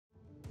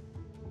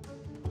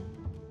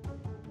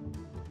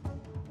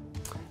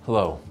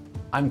Hello,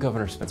 I'm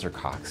Governor Spencer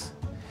Cox.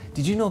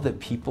 Did you know that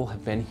people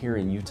have been here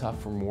in Utah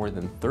for more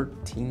than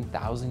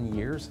 13,000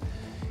 years?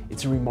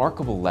 It's a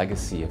remarkable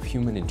legacy of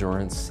human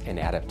endurance and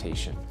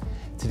adaptation.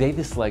 Today,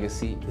 this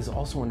legacy is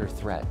also under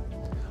threat.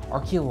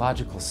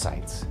 Archaeological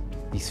sites,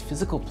 these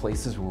physical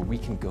places where we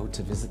can go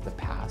to visit the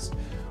past,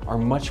 are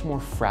much more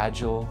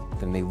fragile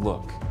than they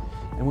look.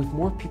 And with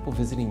more people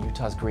visiting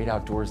Utah's great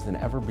outdoors than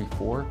ever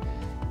before,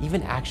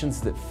 even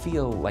actions that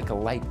feel like a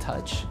light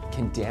touch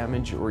can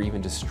damage or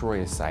even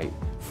destroy a site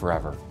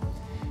forever.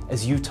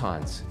 As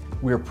Utahns,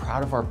 we are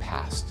proud of our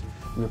past.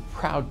 We are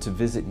proud to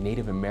visit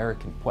Native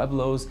American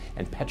pueblos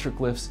and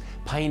petroglyphs,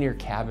 pioneer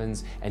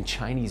cabins, and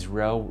Chinese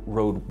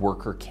railroad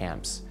worker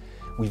camps.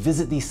 We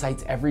visit these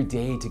sites every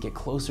day to get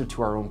closer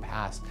to our own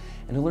past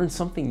and to learn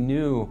something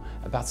new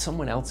about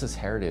someone else's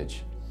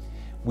heritage.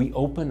 We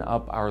open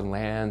up our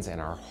lands and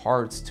our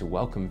hearts to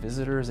welcome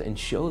visitors and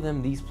show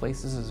them these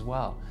places as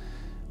well.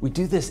 We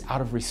do this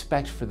out of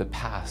respect for the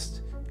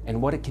past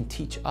and what it can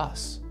teach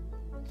us.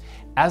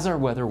 As our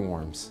weather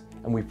warms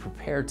and we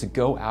prepare to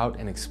go out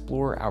and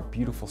explore our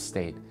beautiful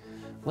state,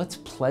 let's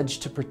pledge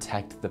to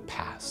protect the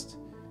past.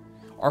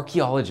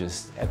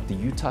 Archaeologists at the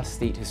Utah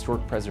State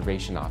Historic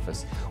Preservation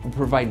Office will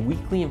provide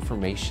weekly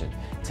information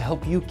to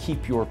help you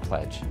keep your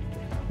pledge.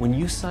 When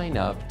you sign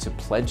up to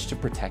pledge to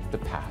protect the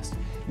past,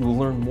 you will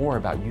learn more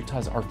about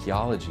Utah's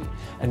archaeology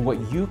and what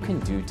you can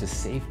do to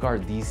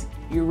safeguard these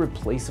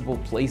irreplaceable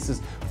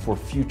places for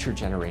future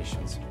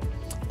generations.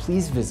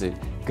 Please visit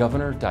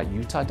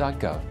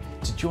governor.utah.gov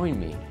to join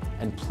me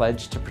and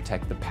pledge to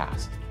protect the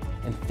past.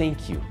 And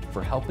thank you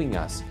for helping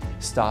us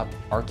stop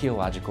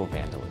archaeological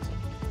vandalism.